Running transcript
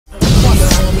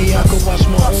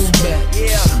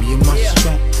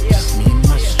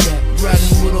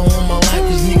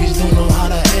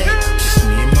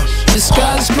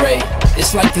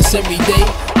practice every day.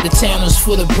 The town is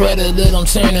full of predator, I'm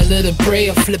turning to the prey.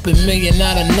 I flip $1 million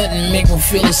out of nothing, make them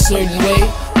feel a certain way.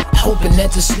 Hoping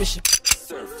that the switch.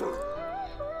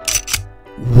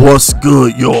 What's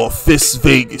good, y'all? Fisk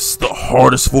Vegas, the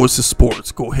hardest voice of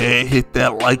sports. Go ahead, hit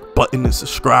that like button and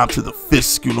subscribe to the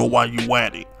Fisk. You know why you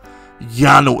at it.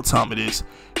 Y'all know what time it is.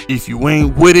 If you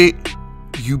ain't with it,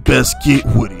 you best get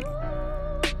with it.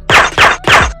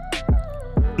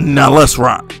 Now let's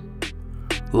rock.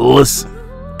 Listen,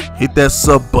 hit that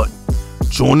sub button.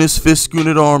 Join this Fisk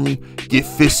Unit army. Get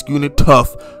Fisk Unit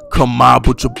tough. Come mob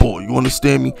with your boy. You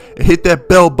understand me? And hit that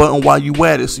bell button while you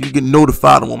at it so you get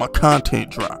notified when my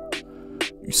content drop.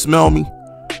 You smell me?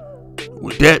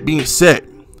 With that being said,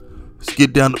 let's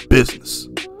get down to business.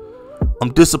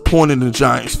 I'm disappointed in the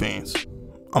Giants fans.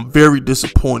 I'm very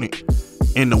disappointed.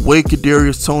 And the way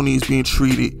Kadarius Toney is being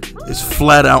treated is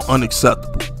flat out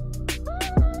unacceptable.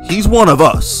 He's one of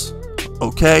us,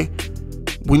 okay?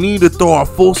 We need to throw our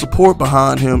full support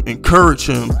behind him, encourage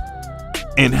him,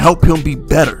 and help him be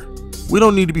better. We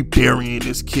don't need to be burying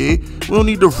this kid. We don't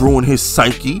need to ruin his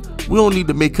psyche. We don't need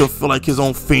to make him feel like his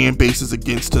own fan base is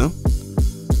against him.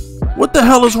 What the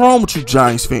hell is wrong with you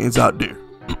Giants fans out there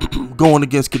going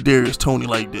against Kadarius Toney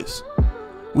like this?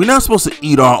 We're not supposed to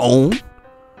eat our own.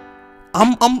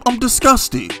 I'm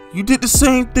disgusted. You did the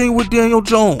same thing with Daniel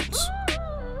Jones.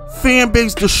 Fan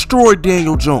base destroyed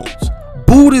Daniel Jones.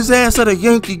 Booed his ass at a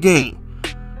Yankee game.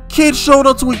 Kid showed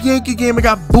up to a Yankee game and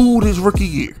got booed his rookie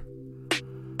year.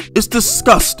 It's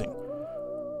disgusting.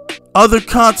 Other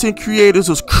content creators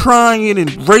was crying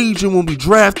and raging when we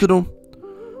drafted them.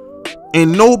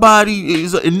 And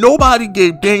nobody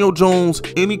gave Daniel Jones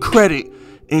any credit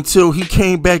until he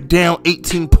came back down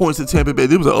 18 points in Tampa Bay.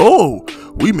 They was like, oh,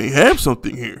 we may have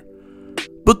something here.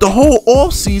 But the whole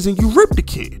offseason, you ripped the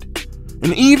kid.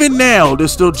 And even now,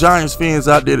 there's still Giants fans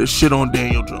out there that shit on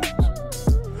Daniel Jones.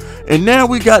 And now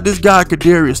we got this guy,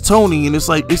 Kadarius Toney, and it's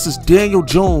like, this is Daniel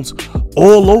Jones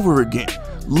all over again.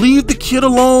 Leave the kid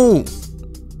alone.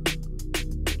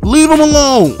 Leave him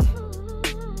alone.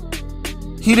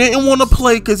 He didn't want to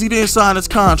play because he didn't sign his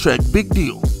contract. Big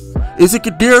deal. Is it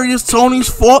Kadarius Toney's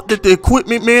fault that the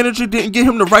equipment manager didn't get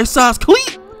him the right size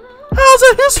cleat? How's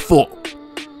it his fault?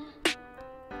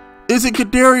 Is it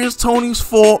Kadarius Toney's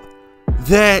fault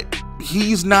that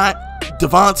he's not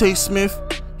Devontae Smith?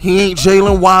 He ain't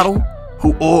Jalen Waddle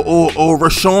or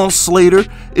Rashawn Slater?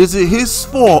 Is it his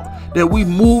fault that we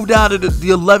moved out of the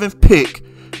 11th pick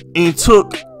and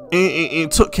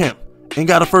took him and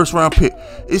got a first round pick?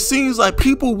 It seems like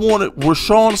people wanted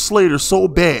Rashawn Slater so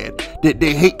bad that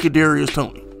they hate Kadarius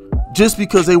Toney just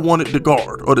because they wanted the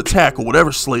guard or the tackle,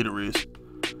 whatever Slater is.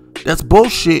 That's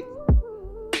bullshit.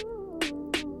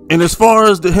 And as far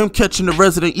as him catching the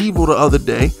Resident Evil the other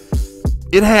day,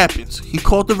 it happens. He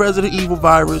caught the Resident Evil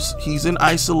virus. He's in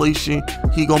isolation.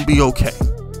 He gonna be okay.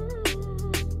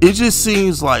 It just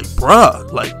seems like,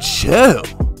 bruh, like, chill.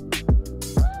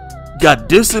 Got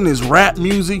dissing his rap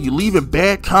music. You leaving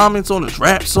bad comments on his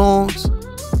rap songs.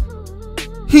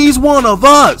 He's one of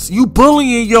us. You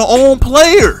bullying your own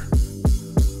player.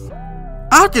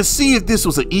 I could see if this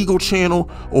was an Eagle channel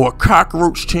or a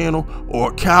Cockroach channel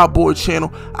or a Cowboy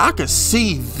channel. I could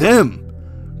see them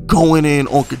going in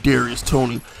on Kadarius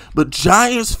Toney. But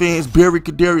Giants fans bury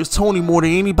Kadarius Toney more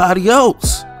than anybody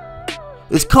else.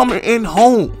 It's coming in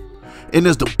home. And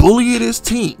as the bully of this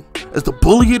team, as the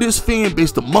bully of this fan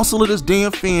base, the muscle of this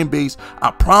damn fan base,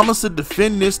 I promise to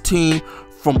defend this team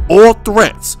from all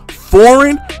threats,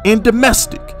 foreign and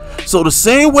domestic. So the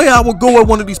same way I would go at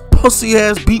one of these pussy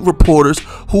ass beat reporters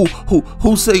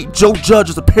who say Joe Judge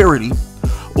is a parody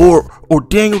or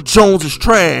Daniel Jones is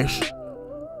trash,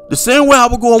 the same way I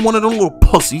would go on one of them little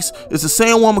pussies is the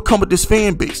same way I'm gonna come with this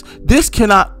fan base. This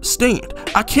cannot stand.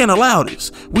 I can't allow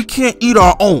this. We can't eat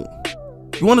our own.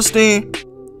 You understand?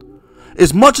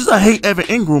 As much as I hate Evan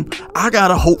Ingram, I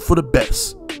gotta hope for the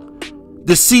best.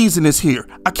 The season is here.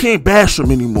 I can't bash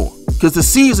him anymore because the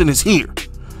season is here.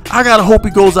 I gotta hope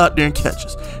he goes out there and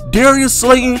catches. Darius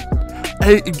Slayton,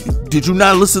 hey, did you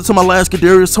not listen to my last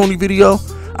Kadarius Toney video?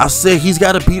 I said he's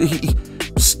gotta beat.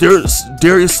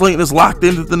 Darius Slayton is locked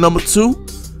into the number 2.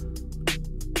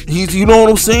 You know what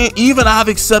I'm saying? Even I've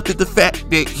accepted the fact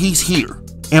that he's here,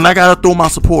 and I gotta throw my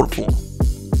support for him.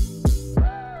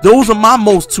 Those are my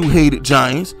most 2 hated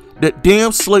Giants. That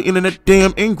damn Slayton and that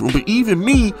damn Ingram. But even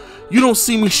me, you don't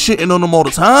see me shitting on them all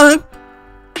the time.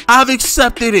 I've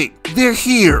accepted it. They're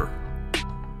here.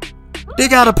 They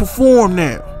gotta perform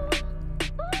now.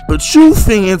 But you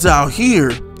fans out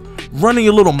here running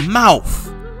your little mouth.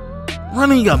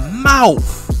 Running your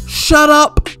mouth. Shut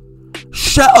up.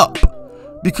 Shut up.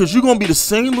 Because you're going to be the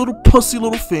same little pussy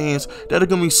little fans that are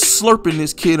going to be slurping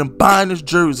this kid and buying his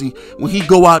jersey when he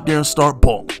go out there and start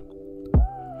balling.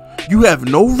 You have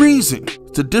no reason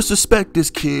to disrespect this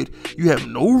kid. You have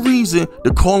no reason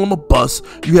to call him a bust.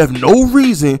 You have no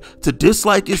reason to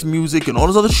dislike his music and all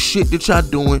this other shit that y'all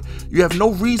doing. You have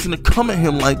no reason to come at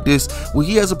him like this when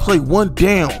he hasn't played one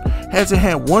down, hasn't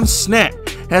had one snap,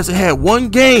 hasn't had one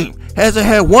game, hasn't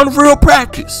had one real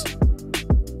practice.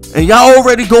 And y'all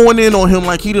already going in on him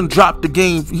like he done dropped the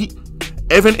game.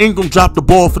 Evan Ingram dropped the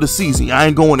ball for the season. I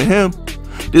ain't going to him.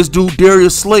 This dude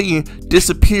Darius Slayton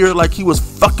disappeared like he was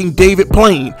fucking David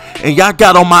Blaine, and y'all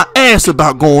got on my ass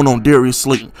about going on Darius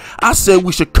Slayton. I said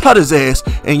we should cut his ass,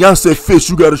 and y'all said, Fisk,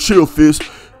 you gotta chill, Fisk.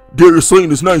 Darius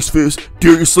Slayton is nice, Fisk.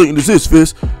 Darius Slayton is this,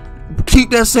 Fisk. Keep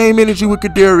that same energy with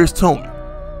Kadarius Toney.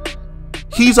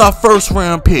 He's our first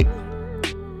round pick.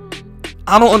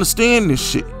 I don't understand this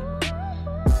shit.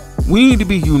 We need to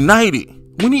be united.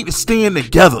 We need to stand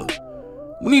together.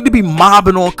 We need to be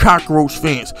mobbing on Cockroach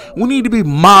fans. We need to be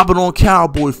mobbing on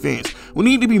Cowboy fans. We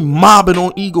need to be mobbing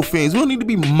on Eagle fans. We don't need to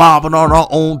be mobbing on our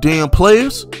own damn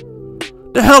players.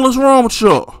 The hell is wrong with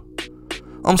y'all?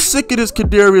 I'm sick of this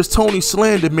Kadarius Toney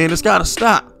slander, man. It's gotta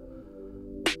stop.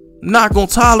 Not gonna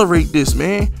tolerate this,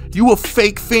 man. You a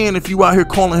fake fan if you out here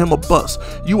calling him a bust.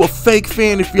 You a fake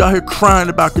fan if you out here crying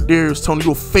about Kadarius Toney.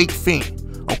 You a fake fan.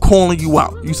 I'm calling you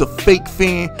out. You's a fake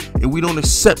fan, and we don't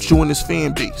accept you in this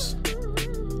fan base.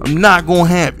 I'm not gonna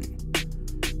have it.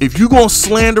 If you gonna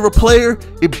slander a player,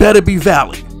 it better be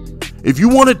valid. If you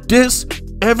want to diss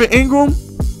Evan Ingram,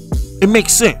 it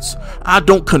makes sense. I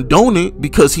don't condone it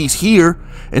because he's here,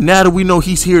 and now that we know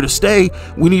he's here to stay,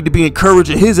 we need to be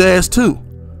encouraging his ass too.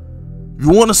 If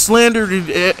you want to slander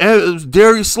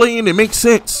Darius Slayton, it makes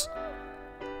sense.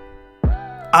 But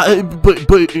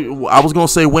I was gonna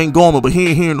say Wayne Gallman, but he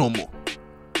ain't here no more.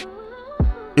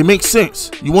 It makes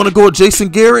sense. You want to go with Jason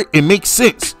Garrett? It makes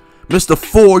sense. Mr.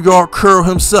 4-yard curl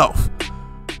himself.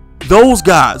 Those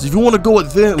guys, if you want to go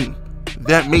with them,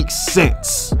 that makes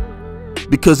sense.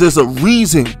 Because there's a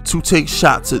reason to take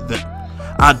shots at them.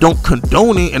 I don't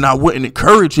condone it, and I wouldn't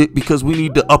encourage it because we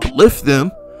need to uplift them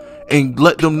and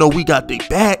let them know we got their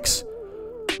backs.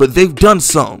 But they've done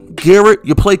something. Garrett,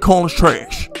 your play calling's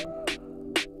trash.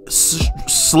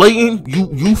 Slayton,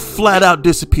 you flat out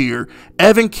disappeared.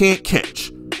 Evan can't catch.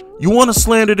 You want to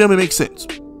slander them, it makes sense.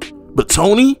 But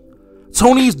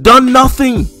Tony's done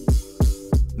nothing.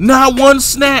 Not one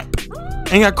snap.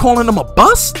 And you're calling him a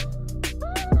bust?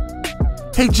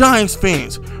 Hey, Giants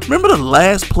fans, remember the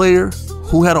last player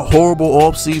who had a horrible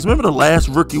offseason? Remember the last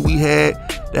rookie we had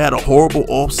that had a horrible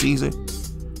offseason?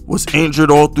 Was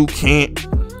injured all through camp.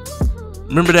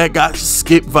 Remember that guy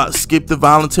skipped the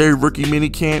voluntary rookie mini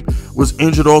camp, was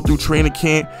injured all through training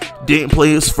camp, didn't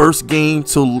play his first game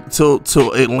till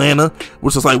Atlanta,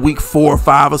 which was like week 4 or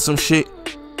 5 or some shit.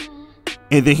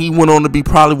 And then he went on to be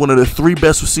probably one of the 3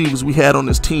 best receivers we had on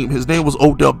this team. His name was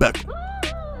Odell Beckham.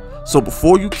 So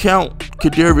before you count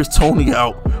Kadarius Toney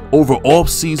out over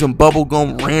off-season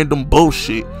bubblegum random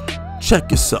bullshit,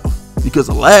 check yourself. Because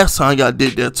the last time y'all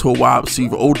did that to a wide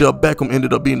receiver, Odell Beckham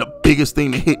ended up being the biggest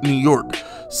thing to hit New York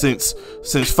since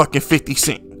fucking 50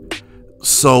 Cent.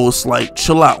 So it's like,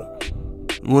 chill out.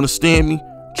 You understand me?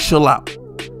 Chill out.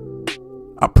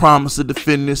 I promise to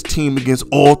defend this team against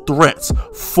all threats,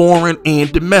 foreign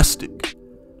and domestic.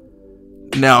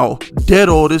 Now, dead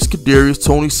all this Kadarius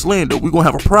Toney slander, we're going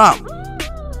to have a problem.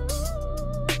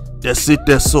 That's it,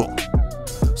 that's all.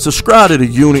 Subscribe to the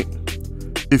unit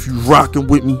if you rocking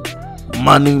with me.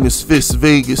 My name is Fisk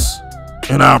Vegas,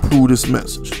 and I approve this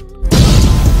message.